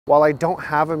While I don't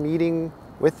have a meeting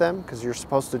with them, because you're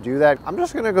supposed to do that, I'm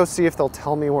just gonna go see if they'll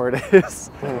tell me where it is.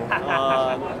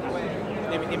 Let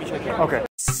me check it. Okay.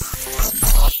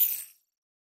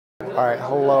 All right,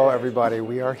 hello everybody.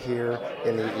 We are here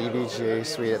in the EVGA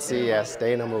suite at CES,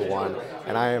 day number 1,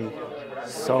 and I am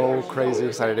so crazy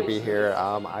excited to be here.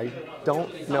 I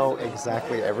don't know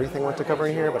exactly everything what to cover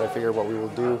in here, but I figure what we will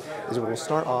do is we will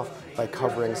start off by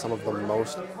covering some of the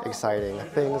most exciting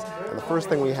things. And the first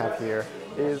thing we have here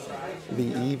is the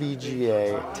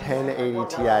EVGA 1080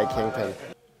 Ti Kingpin.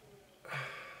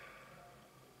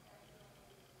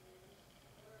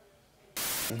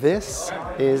 This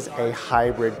is a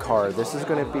hybrid card. This is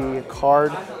going to be a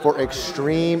card for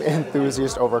extreme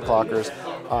enthusiast overclockers.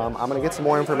 I'm going to get some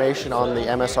more information on the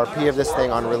MSRP of this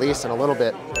thing on release in a little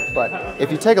bit, but if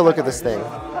you take a look at this thing,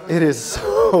 it is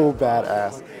so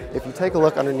badass. If you take a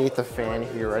look underneath the fan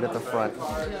here, right at the front,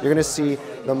 you're going to see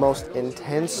the most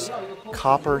intense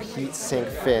copper heat sink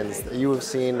fins that you have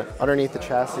seen underneath the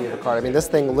chassis of the card. I mean, this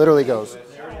thing literally goes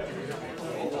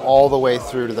all the way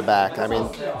through to the back. I mean,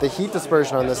 the heat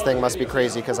dispersion on this thing must be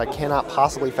crazy because I cannot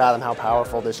possibly fathom how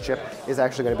powerful this chip is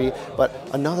actually going to be. But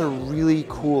another really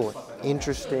cool,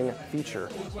 interesting feature,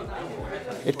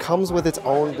 it comes with its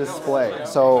own display.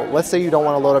 So let's say you don't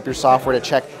want to load up your software to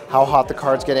check how hot the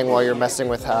card's getting while you're messing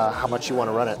with how much you want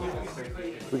to run it.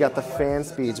 We got the fan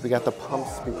speeds, we got the pump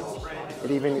speeds.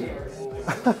 It even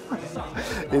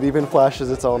it even flashes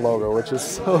its own logo, which is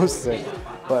so sick.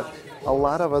 But a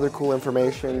lot of other cool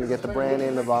information. You get the brand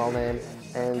name, the bottle name,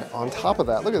 and on top of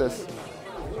that, look at this.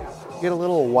 You get a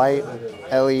little white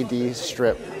LED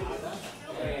strip.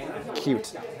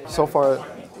 Cute. So far,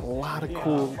 a lot of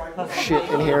cool shit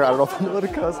in here. I don't know if I'm allowed to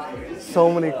cuss.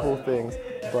 So many cool things.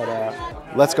 But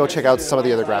let's go check out some of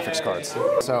the other graphics cards.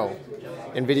 So,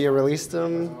 NVIDIA released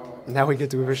them. Now we get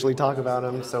to officially talk about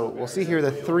them. So we'll see here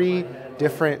the 3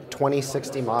 different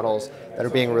 2060 models that are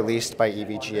being released by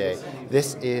EVGA.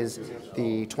 This is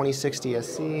the 2060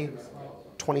 SC,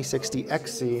 2060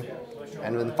 XC,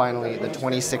 and then finally the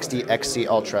 2060 XC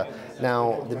Ultra.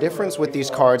 Now, the difference with these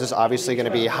cards is obviously going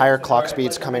to be higher clock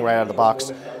speeds coming right out of the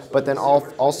box, but then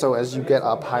also as you get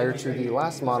up higher to the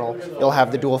last model, you'll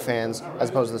have the dual fans as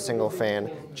opposed to the single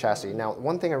fan chassis. Now,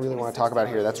 one thing I really want to talk about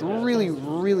here that's really,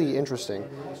 really interesting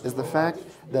is the fact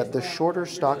that the shorter,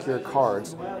 stockier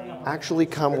cards actually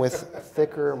come with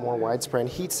thicker, more widespread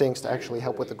heat sinks to actually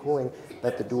help with the cooling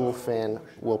that the dual fan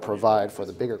will provide for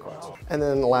the bigger cards. And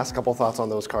then the last couple thoughts on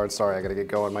those cards. Sorry, I gotta get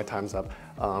going, my time's up.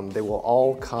 They will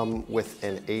all come with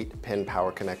an 8-pin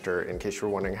power connector in case you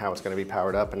were wondering how it's gonna be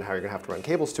powered up and how you're gonna have to run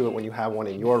cables to it when you have one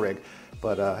in your rig.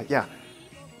 But yeah,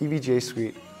 EVGA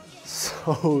suite,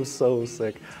 so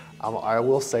sick. I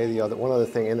will say one other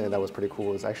thing in there that was pretty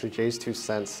cool was actually Jay's 2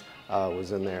 cents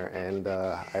was in there, and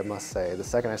I must say, the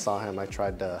second I saw him, I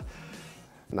tried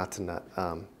not to nut,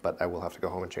 but I will have to go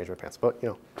home and change my pants. But, you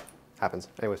know, happens.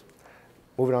 Anyways,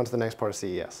 moving on to the next part of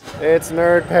CES. It's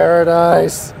nerd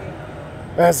paradise.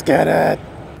 Let's get it.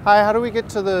 Hi, how do we get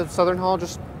to the Southern Hall?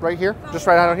 Just right here? Just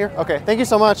right out here? Okay, thank you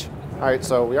so much. All right,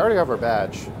 so we already have our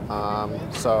badge.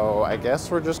 So I guess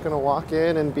we're just gonna walk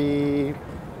in and be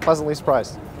pleasantly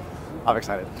surprised. I'm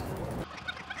excited.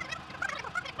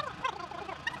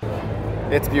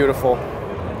 It's beautiful.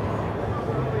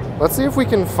 Let's see if we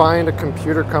can find a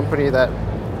computer company that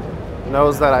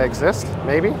knows that I exist,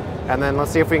 maybe. And then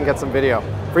let's see if we can get some video.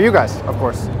 For you guys, of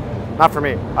course. Not for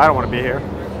me. I don't want to be here.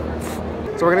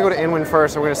 So we're gonna go to Inwin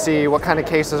first, and we're gonna see what kind of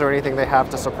cases or anything they have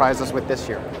to surprise us with this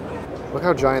year. Look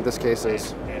how giant this case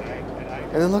is.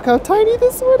 And then look how tiny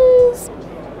this one is.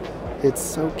 It's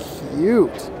so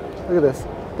cute. Look at this.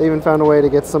 They even found a way to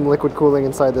get some liquid cooling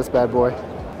inside this bad boy.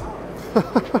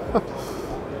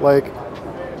 Like,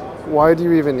 why do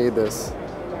you even need this?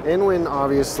 Inwin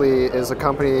obviously is a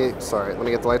company, sorry, let me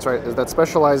get the lights right, that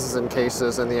specializes in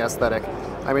cases and the aesthetic.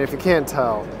 I mean, if you can't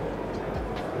tell,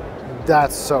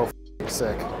 that's so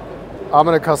sick. I'm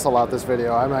gonna cuss a lot this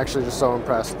video. I'm actually just so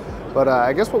impressed. But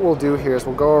I guess what we'll do here is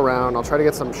we'll go around, I'll try to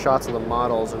get some shots of the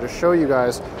models and just show you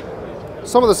guys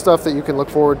some of the stuff that you can look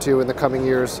forward to in the coming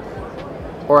years,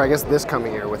 or I guess this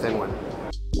coming year with Inwin.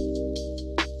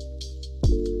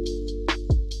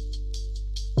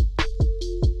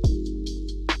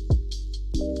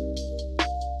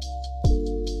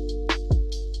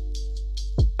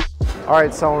 All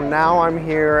right, so now I'm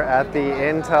here at the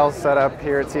Intel setup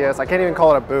here at CES. I can't even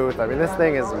call it a booth. I mean, this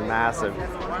thing is massive.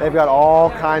 They've got all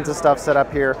kinds of stuff set up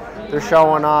here. They're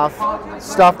showing off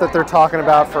stuff that they're talking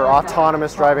about for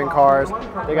autonomous driving cars.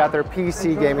 They got their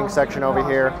PC gaming section over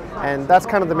here, and that's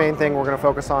kind of the main thing we're going to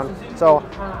focus on. So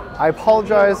I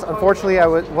apologize. Unfortunately, I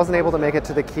wasn't able to make it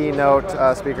to the keynote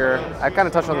speaker. I kind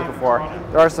of touched on this before.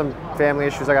 There are some family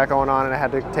issues I got going on, and I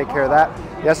had to take care of that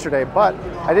yesterday. But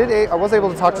I was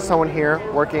able to talk to someone here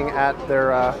working at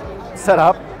their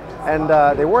setup, and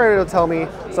they were able to tell me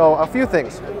a few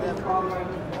things.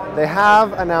 They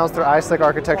have announced their iSlick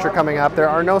architecture coming up. There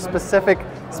are no specific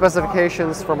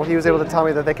specifications from what he was able to tell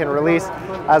me that they can release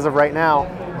as of right now.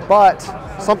 But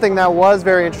something that was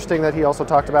very interesting that he also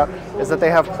talked about is that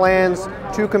they have plans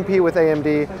to compete with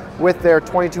AMD with their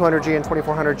 2200G and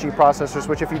 2400G processors,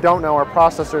 which, if you don't know, are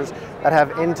processors that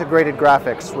have integrated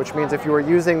graphics, which means if you are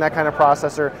using that kind of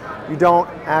processor, you don't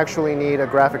actually need a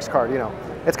graphics card. You know,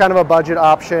 it's kind of a budget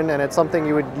option, and it's something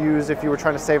you would use if you were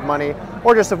trying to save money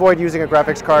or just avoid using a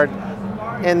graphics card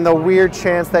in the weird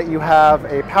chance that you have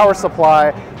a power supply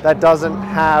that doesn't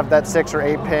have that 6 or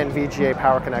 8 pin VGA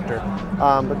power connector.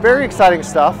 But very exciting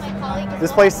stuff.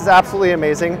 This place is absolutely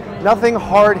amazing. Nothing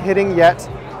hard hitting yet,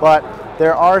 but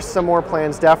there are some more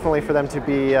plans definitely for them to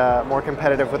be more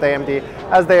competitive with AMD,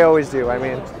 as they always do. I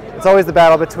mean, it's always the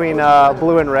battle between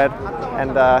blue and red,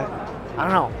 and I don't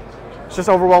know. It's just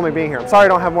overwhelming being here. I'm sorry I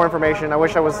don't have more information. I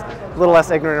wish I was a little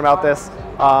less ignorant about this.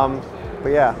 But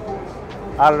yeah,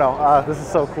 I don't know. This is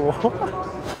so cool.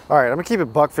 All right, I'm gonna keep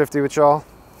it $150 with y'all.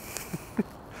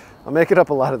 I'm making up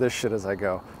a lot of this shit as I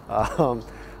go.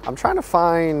 I'm trying to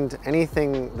find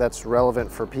anything that's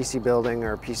relevant for PC building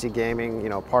or PC gaming, you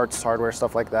know, parts, hardware,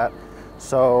 stuff like that.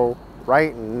 So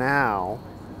right now,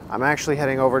 I'm actually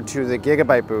heading over to the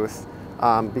Gigabyte booth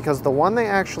because the one they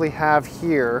actually have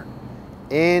here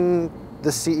in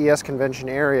the CES convention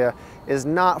area is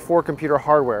not for computer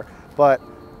hardware, but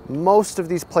most of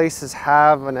these places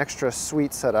have an extra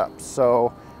suite set up.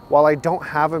 So while I don't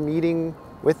have a meeting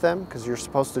with them, because you're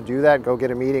supposed to do that, go get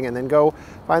a meeting and then go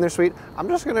find their suite, I'm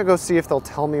just gonna go see if they'll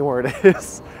tell me where it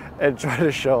is and try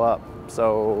to show up.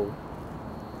 So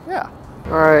yeah.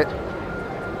 All right,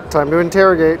 time to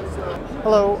interrogate.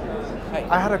 Hello. Hi.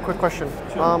 I had a quick question.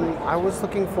 I was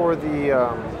looking for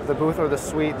the booth or the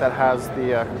suite that has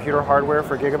the computer hardware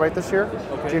for Gigabyte this year.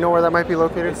 Okay. Do you know where that might be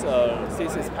located? It's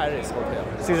Caesar's Palace Hotel.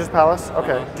 Caesar's Palace?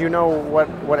 Okay. Do you know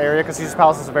what area? Because Caesar's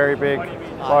Palace is a very big,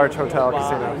 large hotel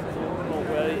casino.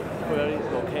 Where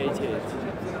it's located.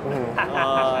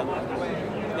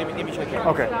 Let me check it.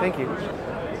 Okay, thank you.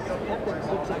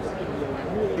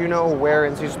 Do you know where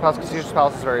in Caesar's Palace? Because Caesar's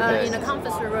Palace is very big. In the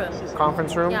conference room.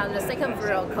 Conference room? Yeah, the second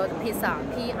floor called Pizza.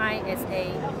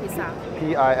 P-I-S-A, Pizza.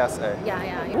 P-I-S-A.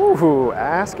 Yeah. Ooh,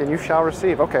 ask and you shall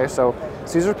receive. Okay, so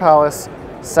Caesar's Palace,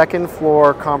 second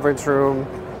floor conference room,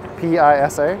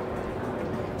 P-I-S-A?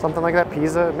 Something like that?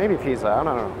 Pizza? Maybe Pizza, I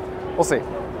don't know. We'll see.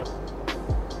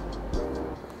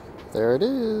 There it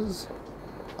is.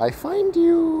 I find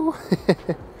you.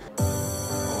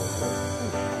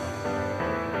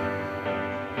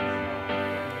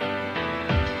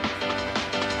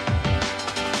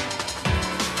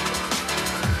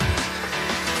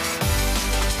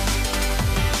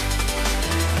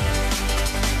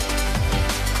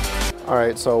 All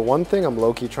right, so one thing I'm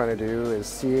low-key trying to do is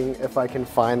seeing if I can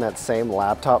find that same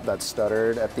laptop that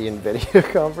stuttered at the NVIDIA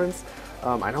conference.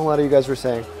 I know a lot of you guys were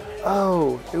saying,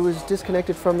 oh, it was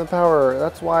disconnected from the power.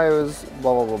 That's why it was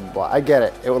blah, blah, blah, blah. I get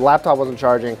it. The laptop wasn't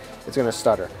charging. It's gonna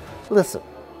stutter. Listen,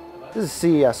 this is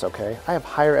CES, okay? I have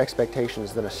higher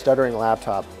expectations than a stuttering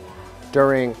laptop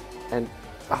during, and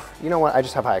you know what? I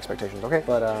just have high expectations, okay?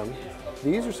 But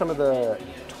these are some of the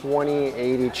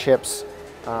 2080 chips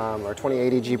or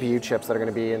 2080 GPU chips that are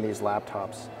gonna be in these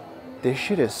laptops. This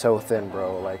shit is so thin,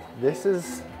 bro. Like, this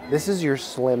is your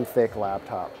slim, thick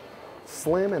laptop.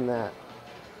 Slim in that.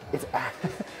 It's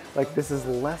like, this is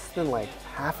less than like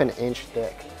half an inch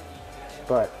thick,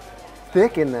 but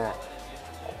thick in that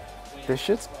this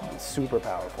shit's super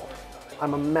powerful.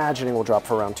 I'm imagining will drop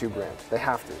for around $2 grand. They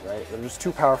have to, right? They're just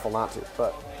too powerful not to,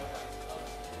 but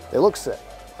they look sick.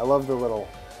 I love the little,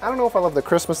 I don't know if I love the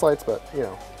Christmas lights, but you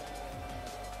know,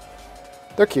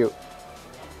 they're cute.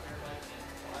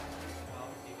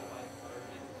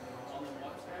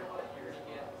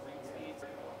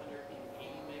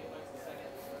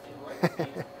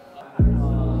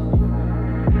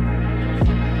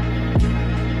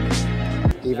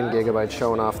 Even Gigabyte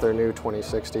showing off their new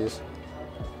 2060s.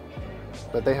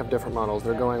 But they have different models.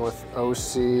 They're going with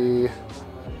OC,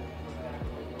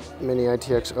 Mini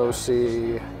ITX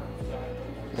OC,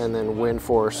 and then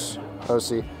WindForce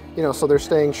OC. You know, so they're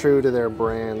staying true to their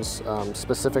brand's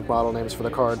specific model names for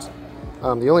the cards.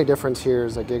 The only difference here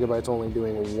is that Gigabyte's only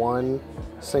doing one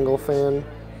single fan,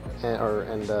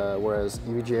 whereas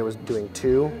EVGA was doing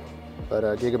 2, but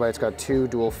Gigabyte's got 2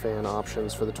 dual fan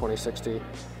options for the 2060.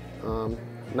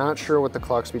 Not sure what the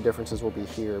clock speed differences will be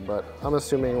here, but I'm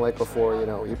assuming like before, you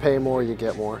know, you pay more, you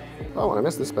get more. Oh, I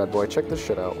missed this bad boy. Check this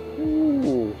shit out.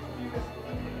 Ooh.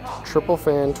 Triple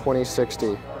fan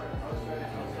 2060.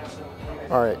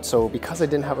 All right, so because I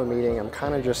didn't have a meeting, I'm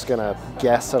kind of just gonna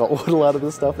guess at what a lot of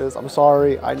this stuff is. I'm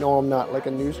sorry, I know I'm not like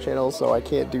a news channel, so I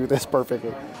can't do this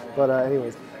perfectly. But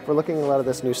anyways, we're looking at a lot of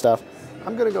this new stuff.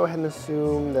 I'm gonna go ahead and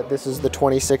assume that this is the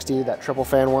 2060, that triple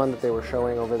fan one that they were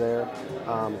showing over there.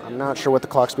 I'm not sure what the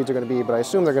clock speeds are gonna be, but I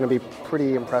assume they're gonna be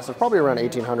pretty impressive, probably around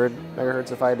 1800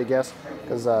 megahertz if I had to guess,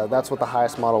 because that's what the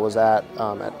highest model was at,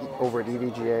 over at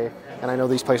EVGA. And I know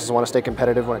these places wanna stay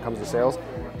competitive when it comes to sales.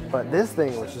 But this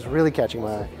thing, which is really catching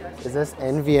my eye, is this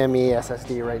NVMe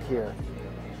SSD right here.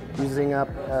 Using up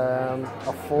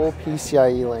a full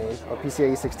PCIe lane, or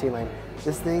PCIe 16 lane.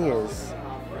 This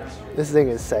thing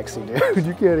is sexy, dude.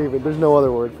 You can't even, there's no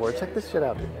other word for it. Check this shit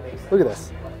out, dude. Look at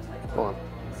this. Hold on.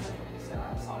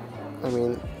 I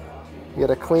mean, you got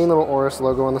a clean little Aorus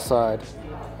logo on the side.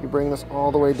 You bring this all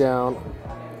the way down.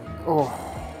 Oh,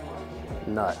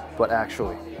 nut, but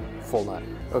actually, full nut.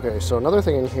 Okay, so another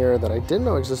thing in here that I didn't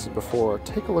know existed before,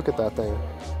 take a look at that thing.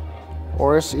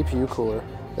 Aorus CPU cooler.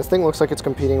 This thing looks like it's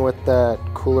competing with that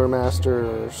Cooler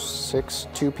Master 6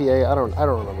 2PA. I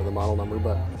don't remember the model number,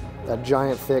 but that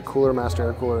giant thick Cooler Master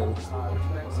air cooler, and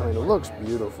I mean, it looks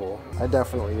beautiful. I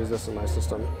definitely use this in my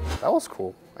system. That was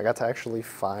cool. I got to actually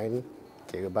find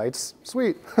Gigabyte's.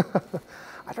 Sweet.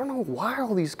 I don't know why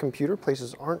all these computer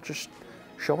places aren't just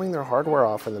showing their hardware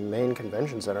off in the main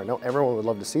convention center. I know everyone would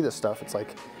love to see this stuff. It's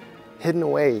like hidden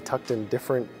away, tucked in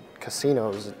different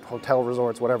casinos, hotel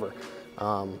resorts, whatever.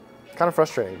 Kind of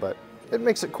frustrating, but it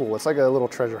makes it cool. It's like a little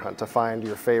treasure hunt to find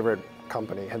your favorite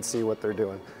company and see what they're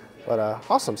doing. But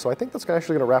awesome, so I think that's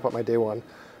actually gonna wrap up my day one.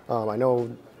 I know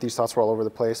these thoughts were all over the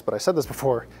place, but I said this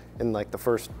before in like the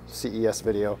first CES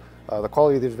video. The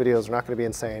quality of these videos are not gonna be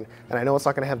insane, and I know it's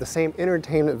not gonna have the same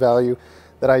entertainment value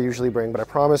that I usually bring, but I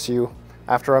promise you,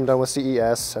 after I'm done with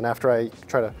CES and after I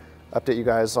try to update you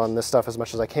guys on this stuff as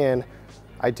much as I can,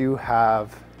 I do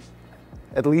have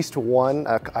at least one,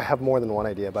 I have more than one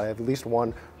idea, but I have at least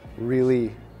one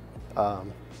really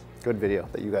good video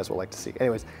that you guys will like to see.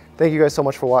 Anyways, thank you guys so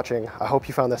much for watching. I hope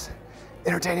you found this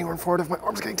entertaining or informative. My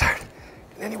arm's getting tired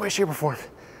in any way, shape, or form.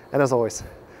 And as always,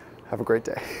 have a great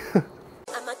day.